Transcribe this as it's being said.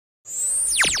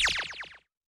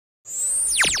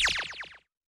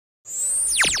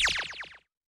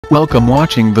Welcome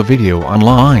watching the video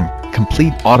online.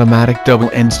 Complete automatic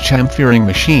double-ends chamfering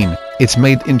machine. It's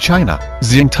made in China.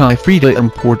 Xingtai Frida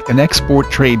Import and Export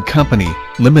Trade Company,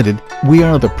 Limited. We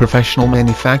are the professional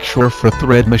manufacturer for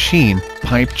thread machine,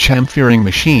 pipe chamfering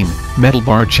machine, metal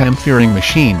bar chamfering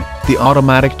machine. The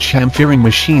automatic chamfering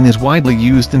machine is widely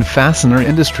used in fastener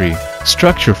industry,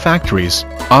 structure factories,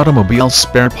 automobile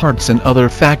spare parts and other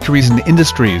factories and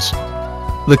industries.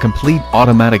 The complete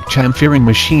automatic chamfering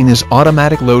machine is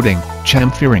automatic loading,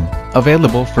 chamfering,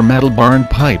 available for metal bar and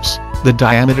pipes. The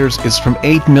diameters is from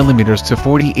 8 mm to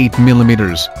 48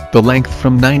 mm, the length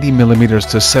from 90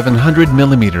 mm to 700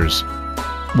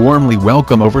 mm. Warmly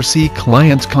welcome overseas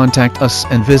clients. Contact us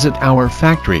and visit our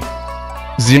factory.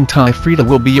 Xingtai Frida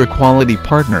will be your quality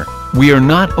partner. We are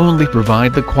not only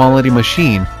provide the quality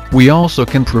machine, we also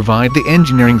can provide the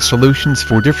engineering solutions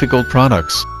for difficult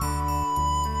products.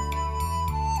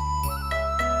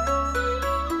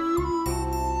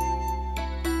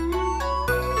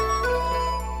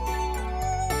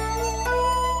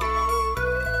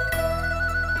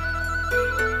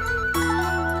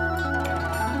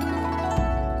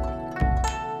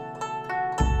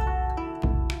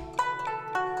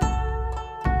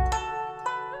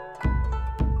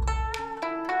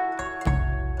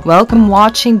 Welcome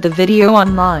watching the video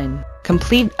online.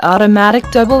 Complete automatic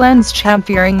double-ends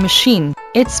chamfering machine.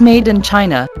 It's made in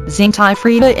China. Xingtai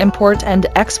Frida Import and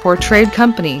Export Trade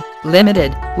Company,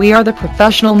 Limited. We are the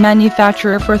professional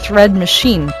manufacturer for thread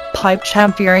machine, pipe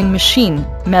chamfering machine,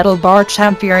 metal bar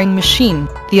chamfering machine.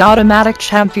 The automatic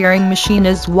chamfering machine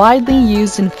is widely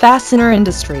used in fastener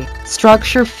industry,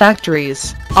 structure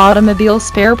factories, automobile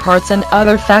spare parts and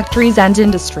other factories and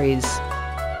industries.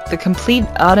 The complete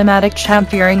automatic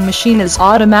chamfering machine is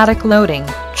automatic loading,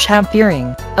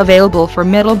 chamfering, available for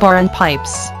metal bar and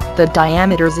pipes. The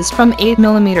diameters is from 8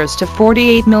 mm to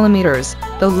 48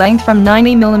 mm, the length from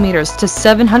 90 mm to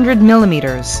 700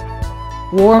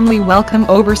 mm. Warmly welcome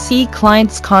overseas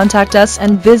clients. Contact us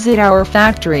and visit our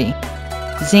factory.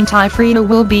 Xingtai Frida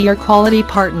will be your quality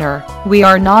partner. We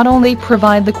are not only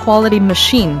provide the quality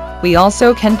machine, we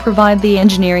also can provide the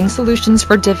engineering solutions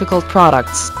for difficult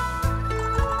products.